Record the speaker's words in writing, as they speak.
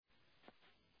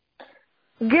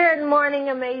Good morning,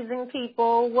 amazing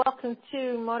people. Welcome to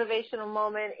Motivational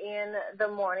Moment in the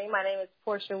Morning. My name is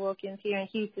Portia Wilkins here in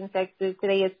Houston, Texas.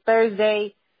 Today is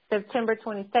Thursday, September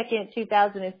 22nd,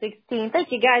 2016.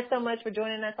 Thank you guys so much for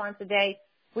joining us on today.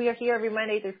 We are here every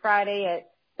Monday through Friday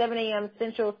at 7 a.m.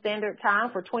 Central Standard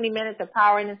Time for 20 minutes of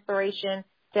power and inspiration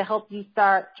to help you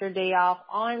start your day off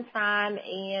on time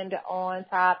and on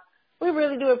top. We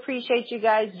really do appreciate you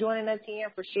guys joining us here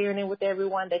and for sharing it with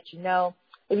everyone that you know.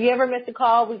 If you ever missed a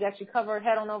call, we've got you covered.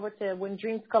 Head on over to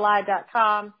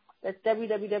whendreamscollide.com. That's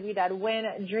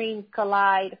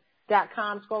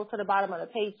www.whendreamscollide.com. Scroll to the bottom of the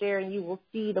page there, and you will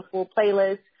see the full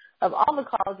playlist of all the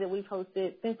calls that we've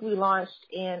hosted since we launched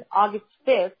in August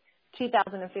 5th,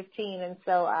 2015. And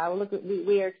so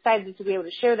we are excited to be able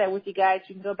to share that with you guys.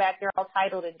 You can go back there all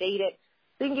titled and dated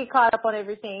so you can get caught up on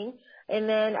everything. And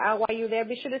then while you're there,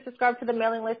 be sure to subscribe to the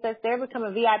mailing list that's there. Become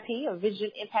a VIP, a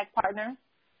Vision Impact Partner.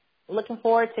 Looking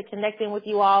forward to connecting with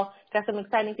you all. Got some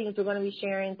exciting things we're going to be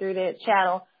sharing through the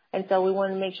channel. And so we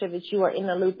want to make sure that you are in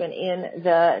the loop and in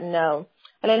the know.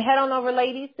 And then head on over,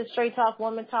 ladies, to Straight Talk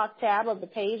Woman Talk tab of the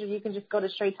page, or you can just go to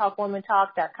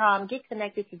straighttalkwomantalk.com. Get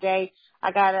connected today.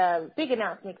 I got a big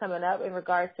announcement coming up in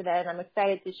regards to that, and I'm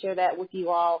excited to share that with you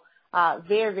all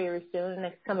very, very soon,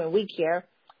 next coming week here.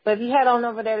 But if you head on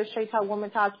over there to Straight Talk Woman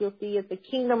Talk, you'll see it's a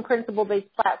kingdom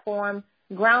principle-based platform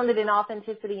grounded in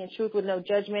authenticity and truth with no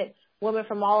judgment. Women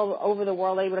from all over the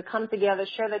world are able to come together,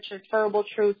 share their transferable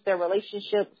truths, their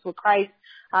relationships with Christ,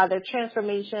 their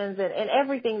transformations, and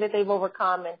everything that they've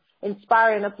overcome, and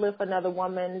inspire and uplift another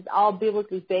woman. It's all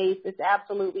biblically based. It's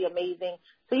absolutely amazing.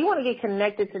 So you want to get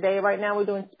connected today. Right now we're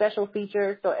doing special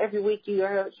features. So every week you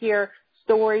hear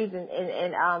stories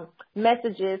and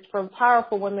messages from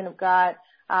powerful women of God,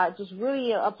 just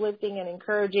really uplifting and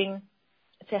encouraging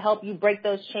to help you break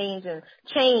those chains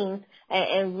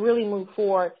and really move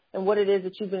forward in what it is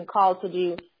that you've been called to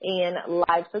do in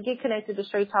life. So get connected to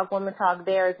Straight Talk Woman Talk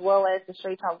there, as well as the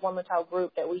Straight Talk Woman Talk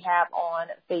group that we have on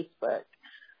Facebook.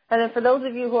 And then for those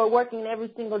of you who are working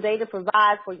every single day to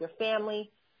provide for your family,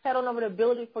 head on over to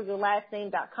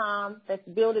builditforyourlastname.com. That's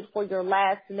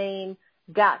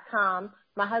builditforyourlastname.com.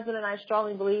 My husband and I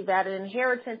strongly believe that an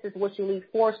inheritance is what you leave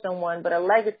for someone, but a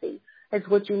legacy is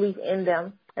what you leave in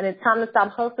them. And it's time to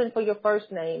stop hustling for your first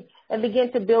name and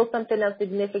begin to build something of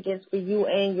significance for you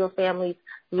and your family's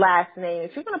last name.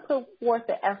 If you're going to put forth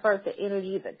the effort, the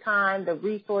energy, the time, the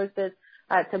resources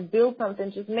to build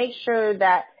something, just make sure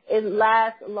that it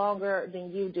lasts longer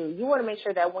than you do. You want to make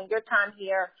sure that when your time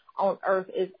here on earth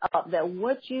is up, that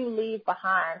what you leave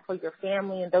behind for your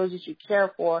family and those that you care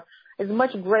for is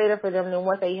much greater for them than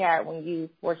what they had when you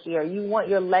were here. You want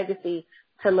your legacy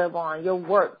to live on, your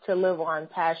work to live on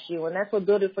past you. And that's what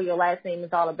Build It For Your Last Name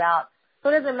is all about. So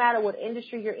it doesn't matter what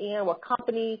industry you're in, what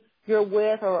company you're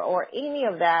with, or any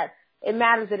of that. It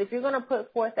matters that if you're going to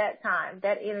put forth that time,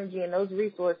 that energy, and those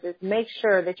resources, make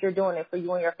sure that you're doing it for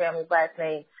you and your family's last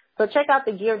name. So check out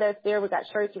the gear that's there. We got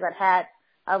shirts, we got hats.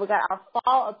 We got our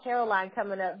fall apparel line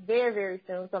coming up very, very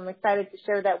soon. So I'm excited to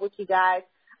share that with you guys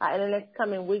in the next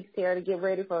coming weeks here to get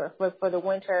ready for the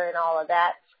winter and all of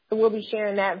that. So we'll be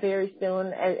sharing that very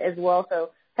soon as well.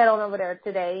 So head on over there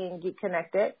today and get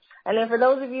connected. And then for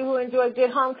those of you who enjoy good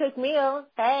home cooked meals,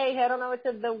 hey, head on over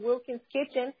to the Wilkins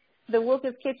Kitchen, the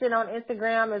Wilkins Kitchen on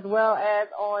Instagram as well as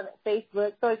on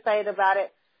Facebook. So excited about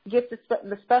it. Get the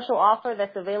special offer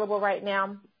that's available right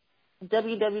now,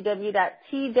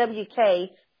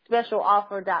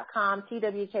 www.twkspecialoffer.com.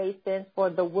 TWK stands for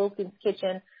the Wilkins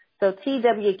Kitchen. So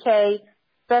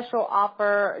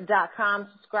TWKspecialoffer.com.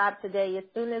 Subscribe today. As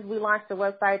soon as we launch the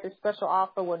website, the special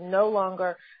offer will no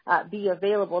longer be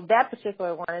available, that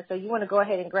particular one. And so you want to go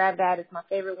ahead and grab that. It's my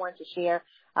favorite one to share.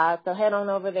 So head on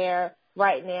over there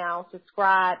right now,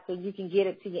 subscribe so you can get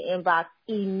it to your inbox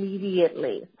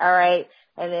immediately. All right.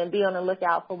 And then be on the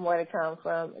lookout for more to come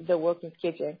from the Wilkins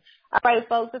Kitchen. All right,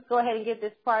 folks, let's go ahead and get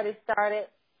this party started.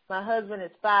 My husband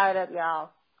is fired up,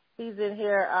 y'all. He's in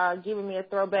here giving me a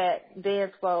throwback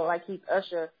dance flow like he's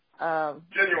Usher.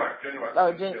 Genuine.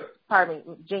 Oh, pardon me,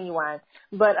 Genuine.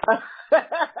 But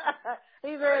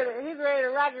he's ready to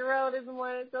rock and roll this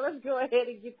morning. So let's go ahead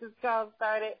and get this call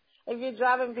started. If you're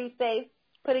driving, be safe.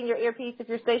 Put in your earpiece. If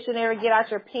you're stationary, get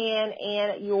out your pen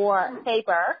and your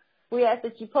paper. We ask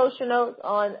that you post your notes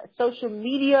on social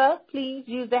media. Please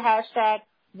use the hashtag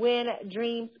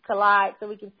WhenDreamsCollide so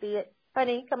we can see it.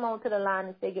 Honey, come on to the line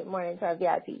and say good morning to our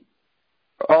VIP.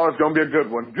 Oh, it's going to be a good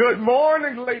one. Good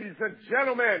morning, ladies and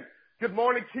gentlemen. Good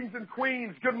morning, kings and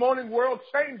queens. Good morning, world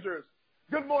changers.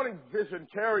 Good morning, vision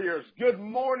carriers. Good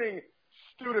morning,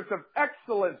 students of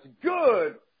excellence.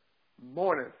 Good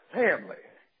morning, family.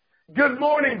 Good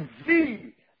morning,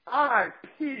 VIP.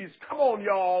 VIPs. Come on,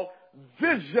 y'all.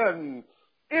 Vision,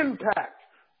 impact,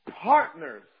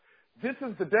 partners. This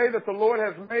is the day that the Lord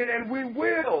has made, and we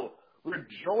will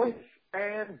rejoice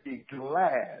and be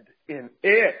glad in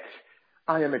it.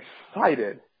 I am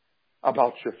excited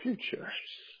about your future.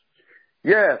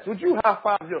 Yes, would you high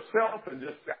five yourself and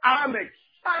just say, I'm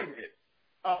excited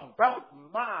about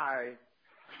my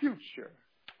future.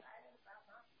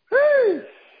 Hey,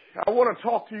 I want to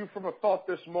talk to you from a thought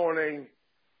this morning.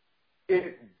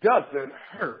 It doesn't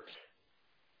hurt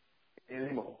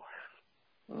anymore.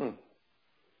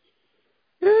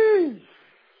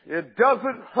 It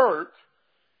doesn't hurt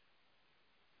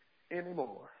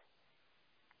anymore.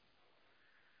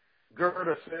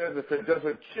 Gerda says if it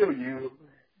doesn't kill you,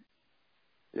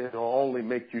 it'll only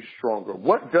make you stronger.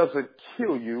 What doesn't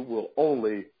kill you will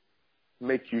only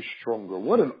make you stronger.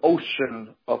 What an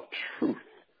ocean of truth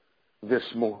this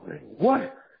morning.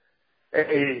 What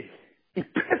a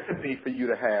epiphany for you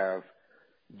to have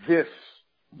this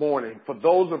morning. For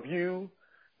those of you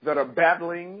that are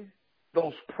battling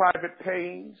those private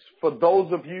pains, for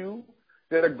those of you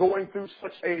that are going through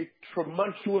such a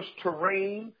tumultuous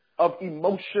terrain of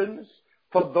emotions,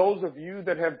 for those of you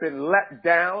that have been let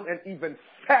down and even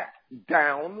sat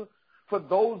down, for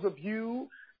those of you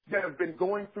that have been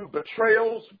going through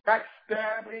betrayals,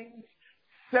 backstabbing,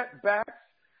 setbacks,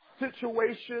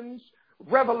 situations,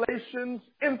 revelations,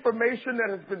 information that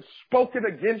has been spoken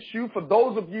against you, for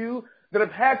those of you that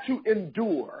have had to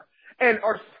endure and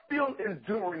are still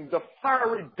enduring the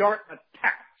fiery dart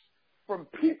attacks from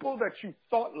people that you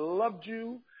thought loved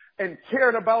you and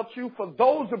cared about you, for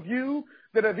those of you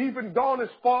that have even gone as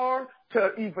far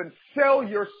to even sell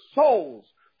your souls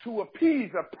to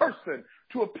appease a person,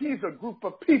 to appease a group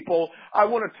of people, I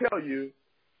want to tell you,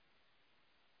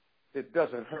 it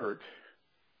doesn't hurt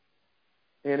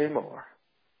anymore.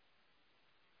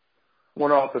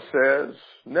 One author says,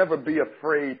 never be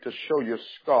afraid to show your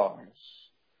scars,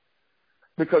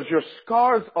 because your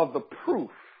scars are the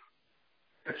proof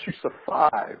that you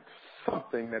survived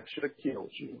something that should have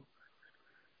killed you.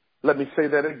 Let me say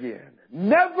that again.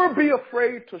 Never be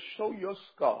afraid to show your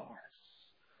scars,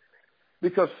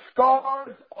 because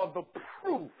scars are the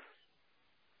proof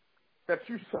that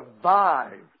you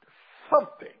survived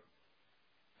something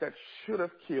that should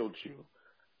have killed you.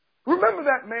 Remember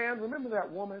that man, remember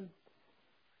that woman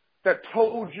that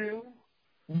told you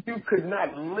you could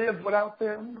not live without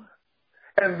them?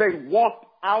 And they walked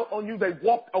out on you. They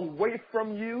walked away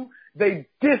from you. They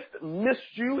dismissed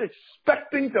you,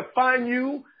 expecting to find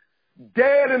you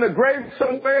dead in a grave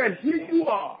somewhere. And here you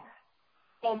are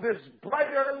on this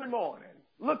bright early morning.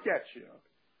 Look at you,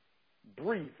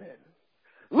 breathing.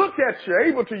 Look at you,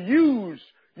 able to use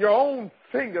your own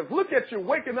fingers. Look at you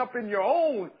waking up in your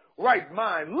own right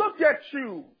mind. Look at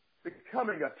you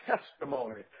becoming a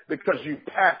testimony because you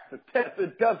passed the test.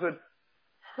 It doesn't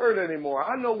hurt anymore.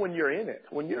 I know when you're in it.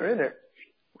 When you're in it,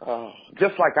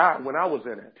 just like when I was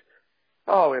in it,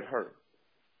 it hurt.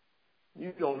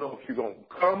 You don't know if you're going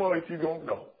to come or if you're going to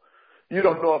go. You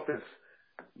don't know if it's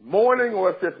morning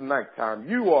or if it's nighttime.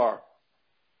 You are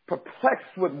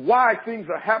perplexed with why things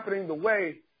are happening the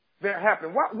way they're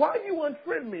happening. Why you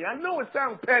unfriend me? I know it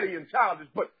sounds petty and childish,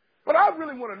 but I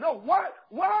really want to know why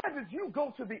did you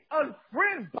go to the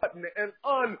unfriend button and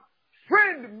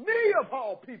unfriend me of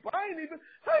all people? I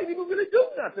ain't even really do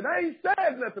nothing. I ain't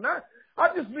said nothing.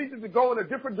 I just needed to go in a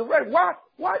different direction.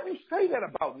 Why did you say that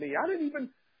about me? I didn't mean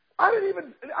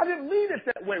it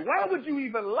that way. Why would you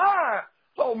even lie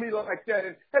on me like that?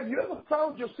 And have you ever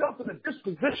found yourself in a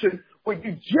disposition where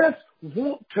you just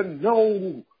want to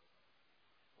know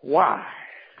why?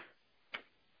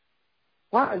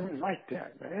 Why are you like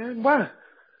that, man? Why?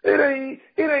 It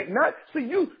ain't not. See,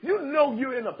 you know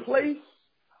you're in a place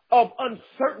of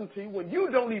uncertainty when you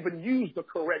don't even use the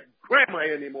correct grammar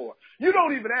anymore. You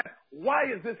don't even ask, why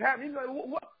is this happening? You're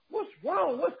like, what's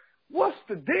wrong? What's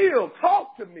the deal?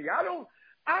 Talk to me.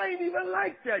 I ain't even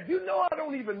like that. You know I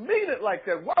don't even mean it like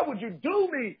that. Why would you do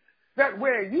me that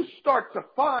way? You start to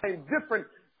find different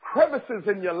crevices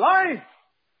in your life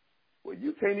where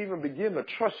you can't even begin to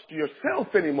trust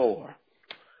yourself anymore.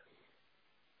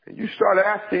 And you start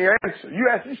asking answers.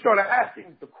 You start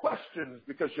asking the questions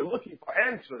because you're looking for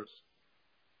answers.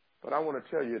 But I want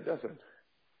to tell you, it doesn't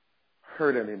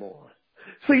hurt anymore.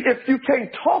 See, if you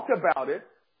can't talk about it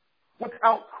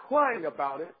without crying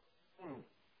about it,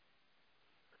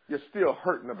 you're still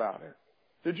hurting about it.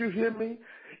 Did you hear me?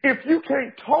 If you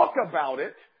can't talk about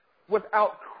it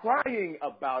without crying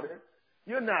about it,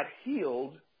 you're not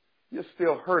healed. You're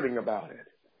still hurting about it.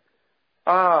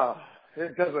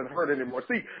 it doesn't hurt anymore.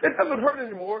 See, it doesn't hurt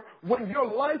anymore when your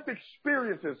life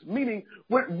experiences, meaning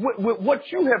with what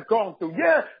you have gone through.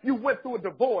 Yeah, you went through a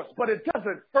divorce, but it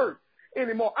doesn't hurt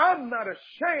anymore. I'm not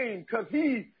ashamed because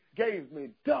he gave me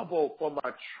double for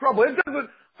my trouble. It doesn't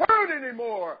hurt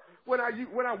anymore when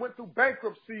I went through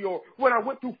bankruptcy or when I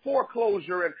went through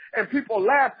foreclosure and people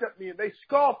laughed at me and they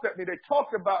scoffed at me. They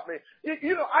talked about me.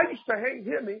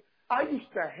 I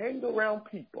used to hang around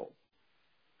people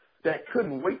that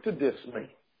couldn't wait to diss me.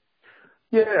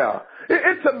 Yeah.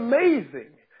 It's amazing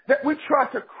that we try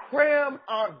to cram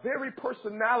our very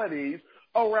personalities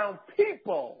around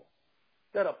people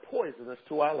that are poisonous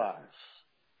to our lives.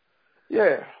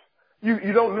 Yeah.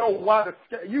 You don't know why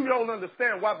you don't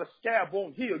understand why the scab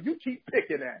won't heal. You keep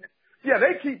picking at it. Yeah,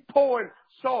 they keep pouring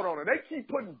salt on it. They keep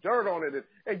putting dirt on it.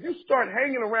 And you start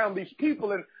hanging around these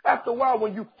people. And after a while,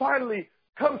 when you finally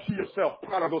come to yourself,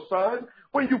 prodigal son,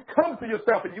 when you come to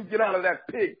yourself and you get out of that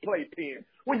pig playpen,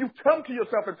 when you come to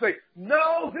yourself and say,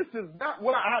 no, this is not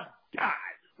what I've got.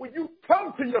 When you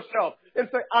come to yourself and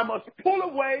say, I must pull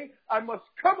away, I must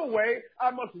come away,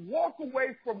 I must walk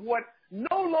away from what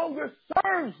no longer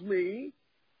serves me,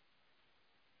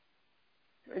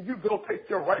 and you go take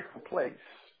your rightful place.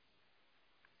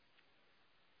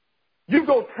 You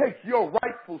go take your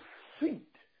rightful seat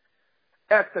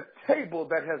at the table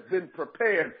that has been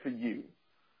prepared for you.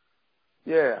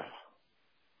 Yeah.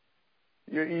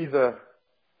 You either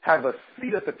have a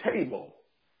seat at the table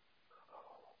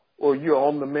or you're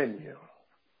on the menu.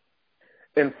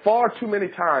 And far too many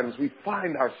times we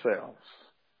find ourselves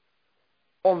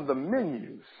on the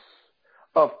menus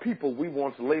of people we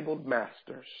once labeled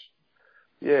masters.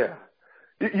 Yeah.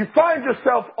 You find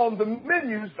yourself on the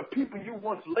menus of people you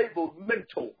once labeled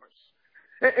mentors.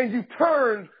 And you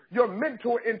turned your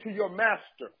mentor into your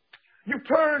master. You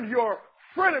turned your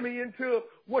frenemy into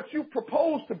what you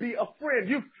propose to be a friend.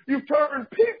 You turned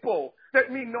people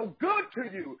that mean no good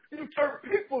to you. You turned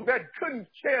people that couldn't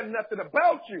care nothing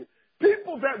about you.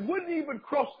 People that wouldn't even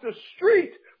cross the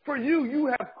street for you. You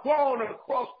have gone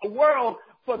across the world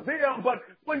for them. But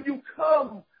when you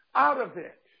come out of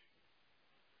it,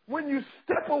 when you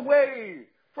step away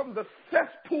from the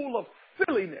cesspool of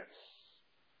silliness,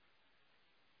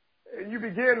 and you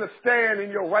begin to stand in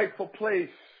your rightful place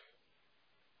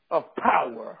of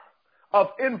power, of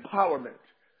empowerment,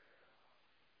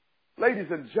 ladies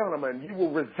and gentlemen, you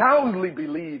will resoundingly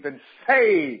believe and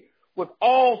say with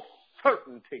all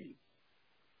certainty,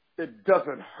 it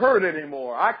doesn't hurt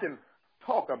anymore. I can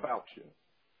talk about you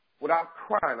without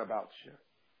crying about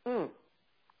you.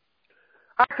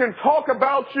 I can talk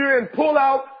about you and pull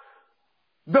out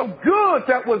the good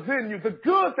that was in you, the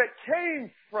good that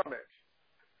came from it.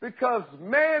 Because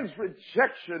man's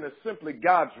rejection is simply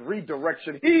God's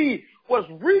redirection. He was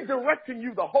redirecting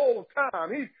you the whole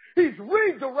time. He's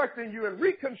redirecting you and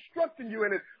reconstructing you,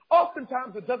 and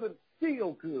oftentimes it doesn't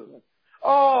feel good.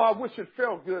 Oh, I wish it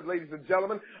felt good, ladies and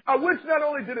gentlemen. I wish not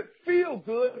only did it feel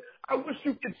good, I wish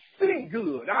you could see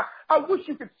good. I wish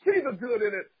you could see the good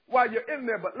in it while you're in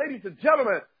there. But ladies and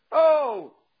gentlemen,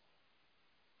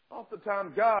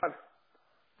 oftentimes God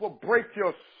will break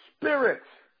your spirit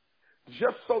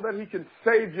just so that he can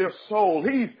save your soul.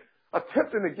 He's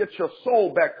attempting to get your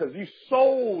soul back because you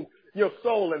sold your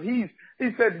soul. And he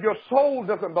said, your soul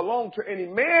doesn't belong to any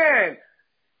man.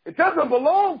 It doesn't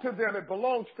belong to them. It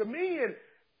belongs to me. And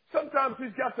sometimes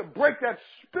he's got to break that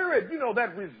spirit,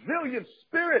 that resilient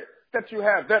spirit that you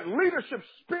have, that leadership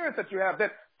spirit that you have,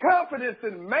 that confidence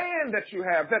in man that you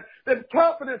have, that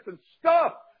confidence in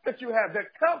stuff that you have, that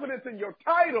confidence in your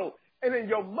title and in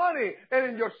your money and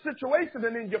in your situation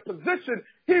and in your position.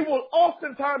 He will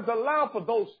oftentimes allow for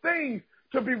those things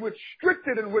to be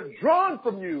restricted and withdrawn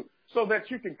from you so that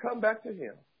you can come back to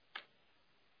him.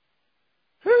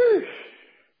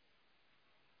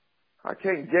 I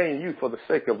can't gain you for the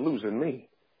sake of losing me.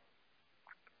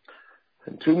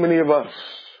 And too many of us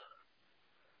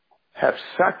have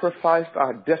sacrificed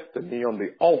our destiny on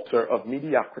the altar of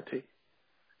mediocrity.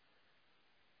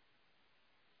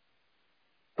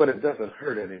 But it doesn't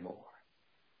hurt anymore.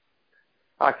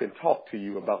 I can talk to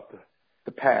you about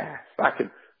the past. I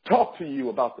can talk to you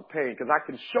about the pain because I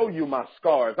can show you my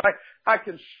scars. I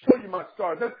can show you my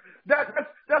scars.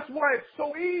 That's why it's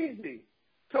so easy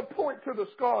to point to the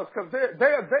scars because they're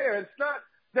there. It's not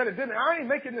that it didn't. I ain't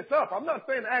making this up. I'm not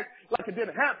saying act like it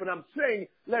didn't happen. I'm saying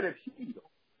let it heal.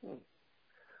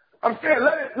 I'm saying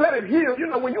let it heal.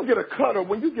 When you get a cut or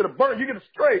when you get a burn, you get a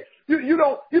stray, you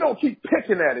don't keep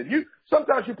picking at it.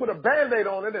 Sometimes you put a Band-Aid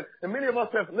on it, and many of us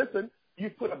have, you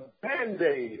put a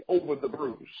Band-Aid over the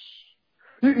bruise.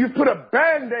 You put a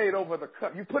Band-Aid over the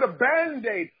cut. You put a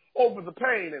Band-Aid over the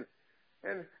pain. And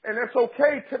And that's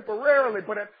okay temporarily,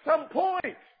 but at some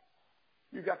point,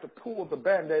 you got to pull the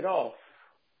Band-Aid off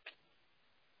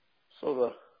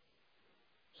so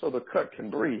the cut can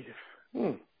breathe.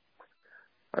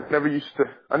 I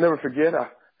never forget,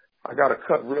 I got a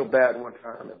cut real bad one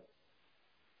time, and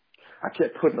I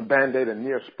kept putting a Band-Aid and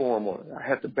Neosporin on it. I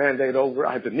had the Band-Aid over,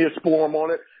 I had the Neosporin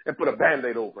on it, and put a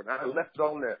Band-Aid over it. And I left it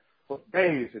on there for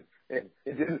days, and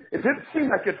it didn't seem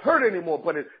like it hurt anymore,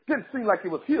 but it didn't seem like it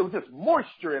was healed. It was just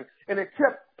moisture, and it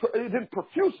didn't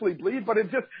profusely bleed, but it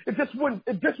just wouldn't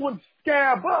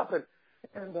scab up.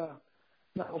 And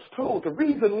I was told the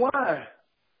reason why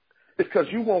is because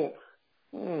you won't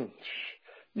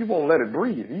let it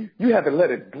breathe. You haven't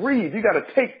let it breathe. You got to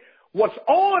take what's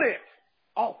on it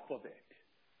off of it.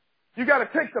 You got to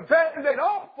take the Band-Aid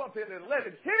off of it and let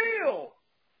it heal.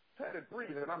 Let it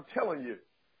breathe. And I'm telling you,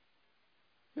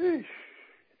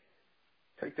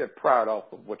 take that pride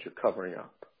off of what you're covering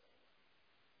up.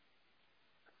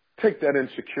 Take that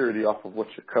insecurity off of what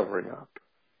you're covering up.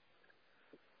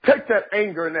 Take that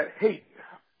anger and that hate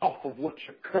off of what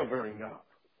you're covering up.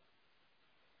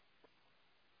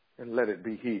 And let it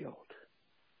be healed.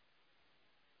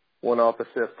 One author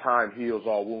says time heals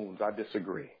all wounds. I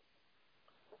disagree.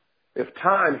 If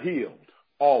time healed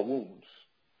all wounds,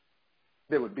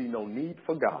 there would be no need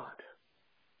for God.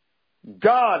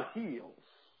 God heals,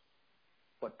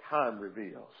 but time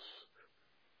reveals.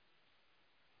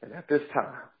 And at this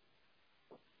time,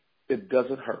 it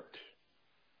doesn't hurt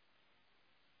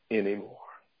anymore.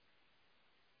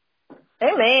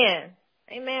 Amen.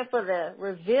 Amen for the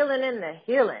revealing and the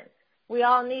healing. We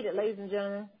all need it, ladies and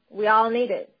gentlemen. We all need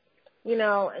it. You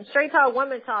know, and Straight Talk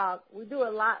Women Talk, we do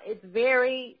a lot. It's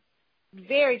very,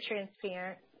 very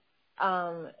transparent.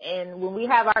 And when we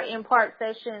have our in-part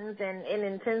sessions and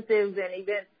intensives and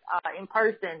events in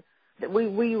person, that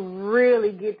we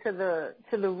really get to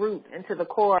the root and to the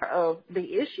core of the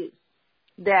issues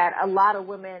that a lot of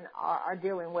women are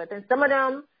dealing with. And some of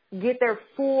them get their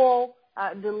full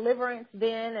deliverance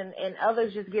then, and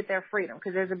others just get their freedom,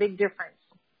 because there's a big difference.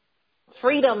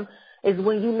 Freedom is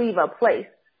when you leave a place,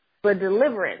 but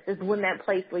deliverance is when that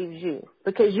place leaves you,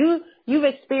 because you've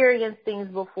experienced things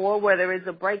before, whether it's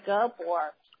a breakup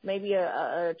or maybe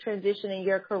a transition in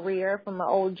your career from an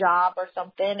old job or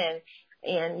something,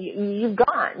 and you've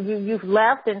gone, you've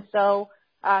left, and so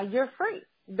you're free,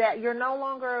 that you're no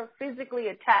longer physically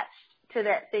attached to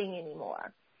that thing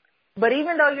anymore. But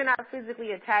even though you're not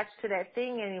physically attached to that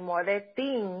thing anymore, that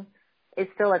thing is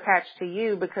still attached to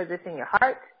you, because it's in your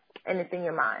heart and it's in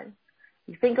your mind.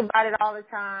 You think about it all the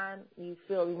time. You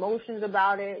feel emotions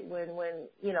about it when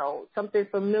you know, something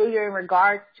familiar in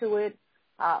regards to it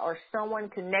or someone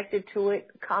connected to it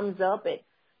comes up. It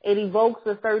evokes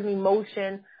a certain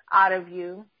emotion out of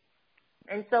you.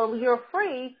 And so you're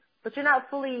free, but you're not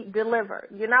fully delivered.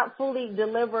 You're not fully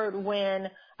delivered when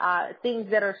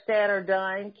things that are said or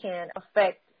done can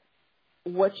affect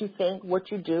what you think,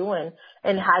 what you do,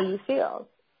 and how you feel.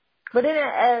 But then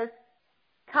as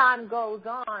time goes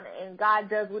on and God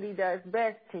does what he does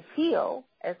best to heal,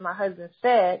 as my husband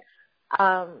said,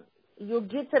 you'll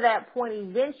get to that point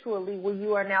eventually where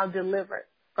you are now delivered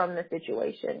from the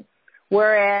situation.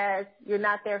 Whereas you're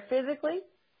not there physically,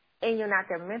 and you're not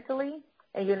there mentally,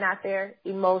 and you're not there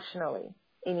emotionally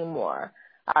anymore.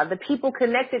 The people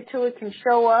connected to it can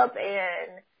show up,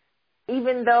 and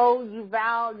even though you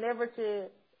vow never to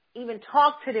even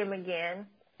talk to them again,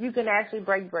 you can actually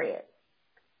break bread.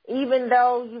 Even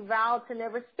though you vow to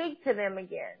never speak to them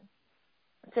again,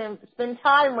 to spend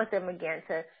time with them again,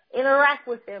 to interact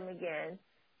with them again,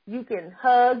 you can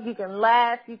hug, you can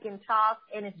laugh, you can talk,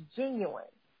 and it's genuine.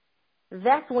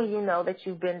 That's when you know that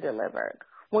you've been delivered.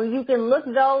 When you can look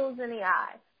those in the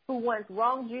eye who once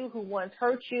wronged you, who once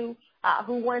hurt you,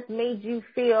 who once made you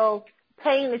feel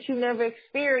pain that you never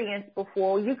experienced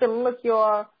before. You can look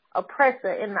your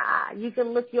oppressor in the eye. You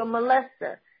can look your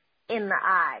molester in the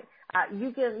eye.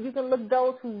 You can look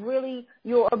those who really,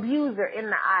 your abuser in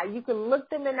the eye. You can look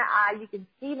them in the eye. You can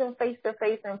see them face to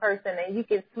face in person, and you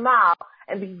can smile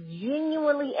and be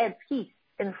genuinely at peace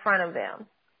in front of them.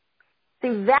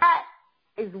 See, that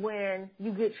is when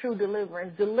you get true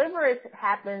deliverance. Deliverance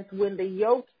happens when the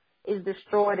yoke is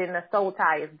destroyed and the soul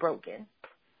tie is broken.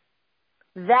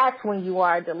 That's when you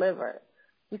are delivered.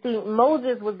 You see,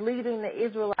 Moses was leading the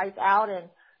Israelites out, and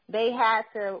they had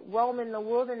to roam in the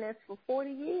wilderness for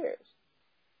 40 years.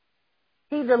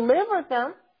 He delivered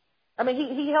them. I mean,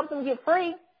 he helped them get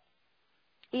free.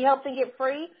 He helped them get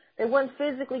free. They weren't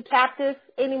physically captive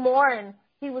anymore, and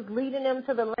he was leading them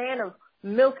to the land of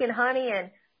milk and honey. And,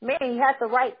 man, he had the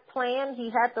right plan. He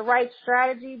had the right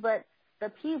strategy, but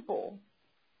the people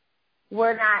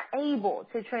were not able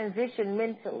to transition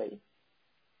mentally.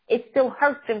 It still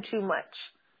hurts them too much.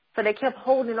 So they kept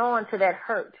holding on to that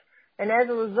hurt. And as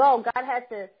a result, God had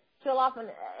to kill off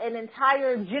an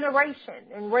entire generation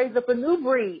and raise up a new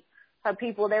breed of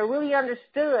people that really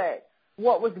understood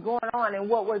what was going on and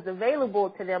what was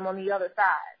available to them on the other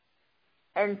side.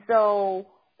 And so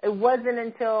it wasn't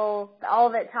until all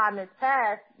that time has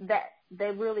passed that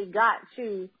they really got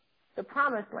to the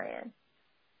promised land.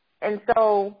 And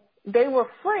so they were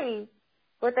free,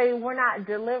 but they were not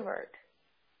delivered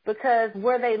because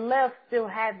where they left still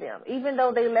had them. Even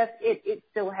though they left it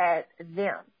still had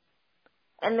them.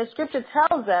 And the scripture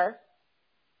tells us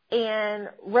in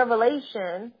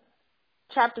Revelation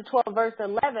chapter 12, verse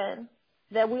 11,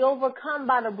 that we overcome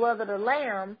by the blood of the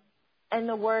Lamb and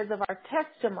the words of our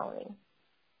testimony.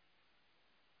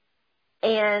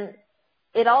 And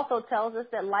it also tells us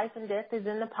that life and death is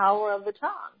in the power of the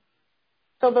tongue.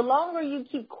 So the longer you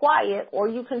keep quiet or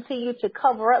you continue to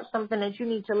cover up something that you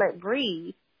need to let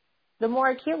breathe, the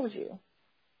more it kills you.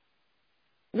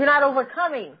 You're not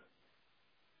overcoming.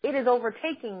 It is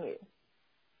overtaking you.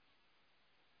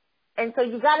 And so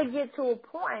you got to get to a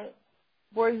point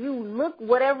where you look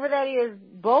whatever that is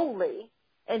boldly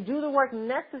and do the work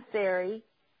necessary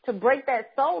to break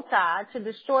that soul tie, to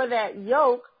destroy that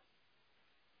yoke,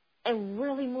 and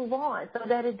really move on so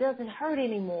that it doesn't hurt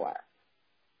anymore.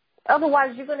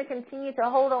 Otherwise, you're going to continue to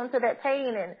hold on to that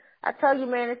pain. And I tell you,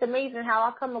 man, it's amazing how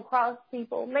I come across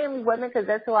people, mainly women, because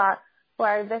that's who I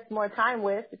invest more time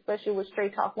with, especially with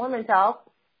Straight Talk Women Talk.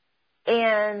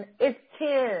 And it's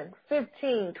 10,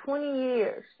 15, 20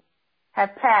 years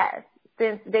have passed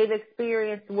since they've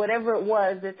experienced whatever it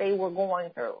was that they were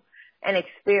going through and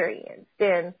experienced.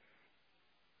 And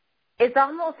it's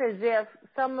almost as if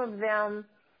some of them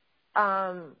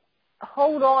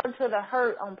hold on to the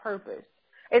hurt on purpose.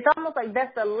 It's almost like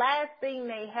that's the last thing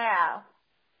they have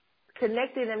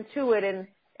connected them to it, and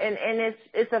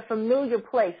it's a familiar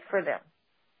place for them.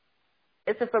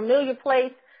 It's a familiar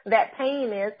place that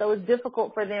pain is, so it's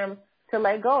difficult for them to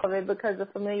let go of it because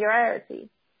of familiarity.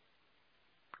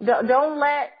 Don't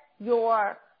let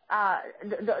your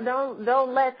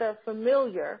don't let the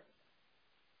familiar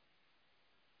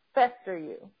fester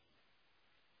you.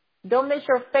 Don't miss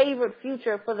your favorite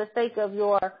future for the sake of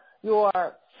your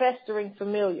festering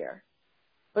familiar.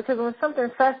 Because when something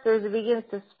festers, it begins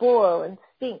to spoil and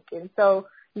stink. And so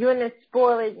you're in this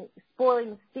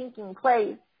spoiling, stinking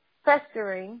place,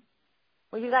 festering,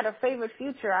 when you got a favorite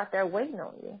future out there waiting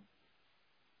on you.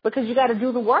 Because you got to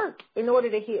do the work in order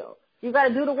to heal. You got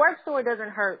to do the work so it doesn't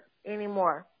hurt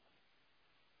anymore.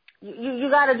 You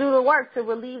got to do the work to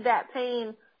relieve that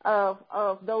pain of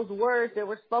those words that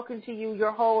were spoken to you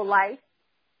your whole life,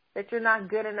 that you're not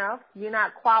good enough, you're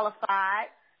not qualified,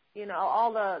 you know,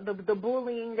 all the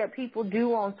bullying that people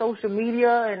do on social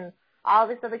media and all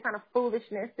this other kind of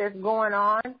foolishness that's going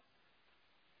on.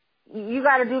 You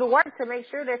got to do the work to make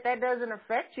sure that doesn't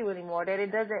affect you anymore, that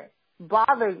it doesn't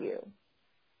bother you.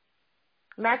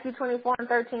 Matthew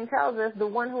 24:13 tells us the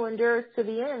one who endures to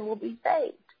the end will be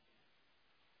saved.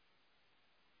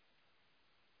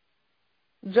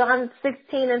 John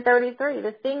 16:33,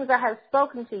 the things I have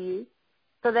spoken to you,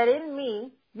 so that in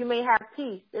me you may have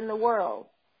peace in the world.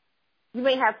 You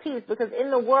may have peace because in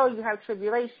the world you have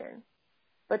tribulation.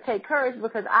 But take courage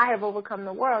because I have overcome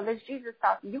the world. That's Jesus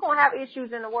talking. You're going to have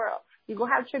issues in the world. You're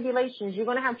going to have tribulations. You're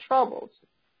going to have troubles.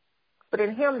 But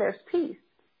in him there's peace.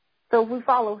 So if we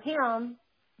follow him,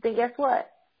 then guess what?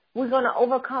 We're going to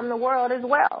overcome the world as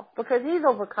well because he's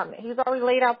overcome it. He's already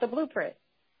laid out the blueprint.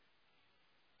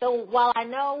 So while I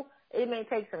know it may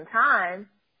take some time,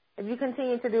 if you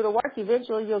continue to do the work,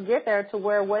 eventually you'll get there to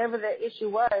where whatever the issue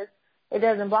was, it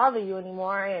doesn't bother you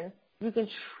anymore, and you can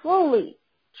truly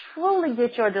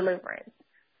get your deliverance.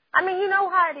 I mean, you know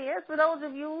how it is. For those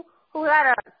of you who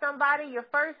had somebody, your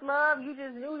first love, you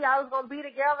just knew y'all was going to be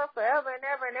together forever and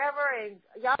ever and ever,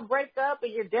 and y'all break up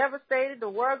and you're devastated, the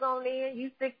world going to end, you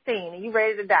 16 and you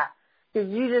ready to die. Because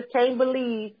you just can't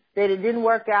believe that it didn't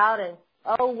work out, and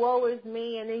oh, woe is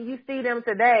me. And then you see them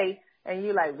today, and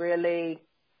you like, really?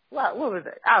 What was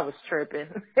it? I was tripping.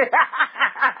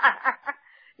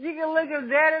 You can look them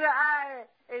dead in the eye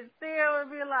and see them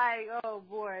and be like, oh,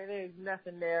 boy, there's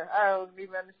nothing there. I don't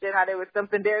even understand how there was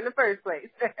something there in the first place.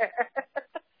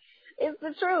 It's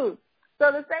the truth.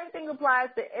 So the same thing applies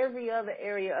to every other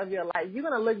area of your life. You're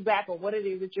going to look back on what it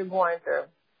is that you're going through.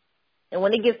 And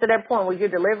when it gets to that point where you're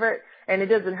delivered and it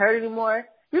doesn't hurt anymore,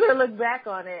 you're going to look back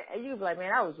on it and you'll be like,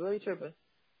 man, I was really tripping.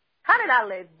 How did I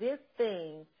let this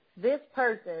thing, this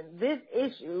person, this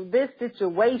issue, this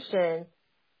situation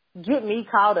get me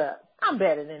caught up? I'm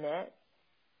better than that.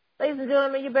 Ladies and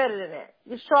gentlemen, you're better than that.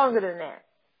 You're stronger than that.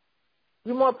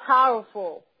 You're more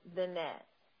powerful than that.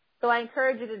 So I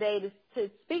encourage you today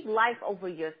to speak life over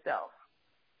yourself.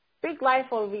 Speak life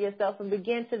over yourself and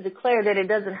begin to declare that it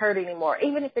doesn't hurt anymore,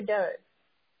 even if it does.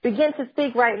 Begin to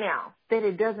speak right now that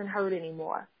it doesn't hurt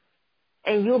anymore.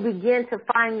 And you'll begin to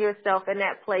find yourself in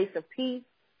that place of peace,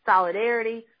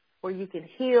 solidarity, where you can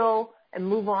heal and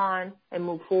move on and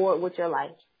move forward with your life.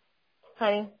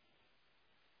 Honey?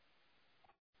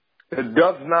 It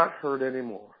does not hurt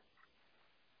anymore.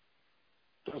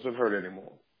 It doesn't hurt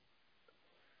anymore.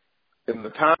 In the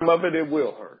time of it, it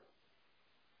will hurt.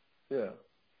 Yeah.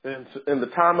 In the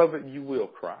time of it, you will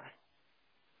cry.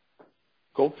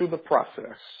 Go through the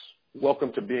process.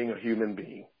 Welcome to being a human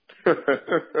being. Go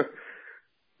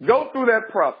through that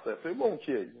process. It won't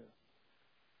kill you.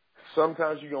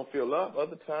 Sometimes you're going to feel up.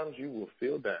 Other times you will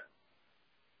feel down.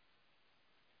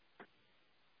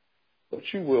 But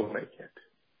you will make it.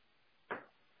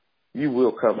 You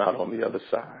will come out on the other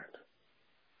side.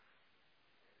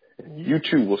 And you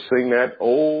too will sing that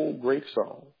old great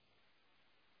song,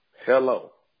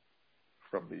 Hello,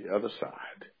 from the other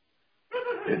side.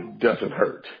 It doesn't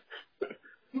hurt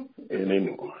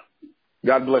anymore.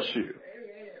 God bless you.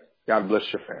 God bless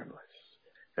your families.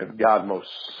 And God most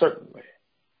certainly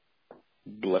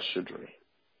bless your dreams.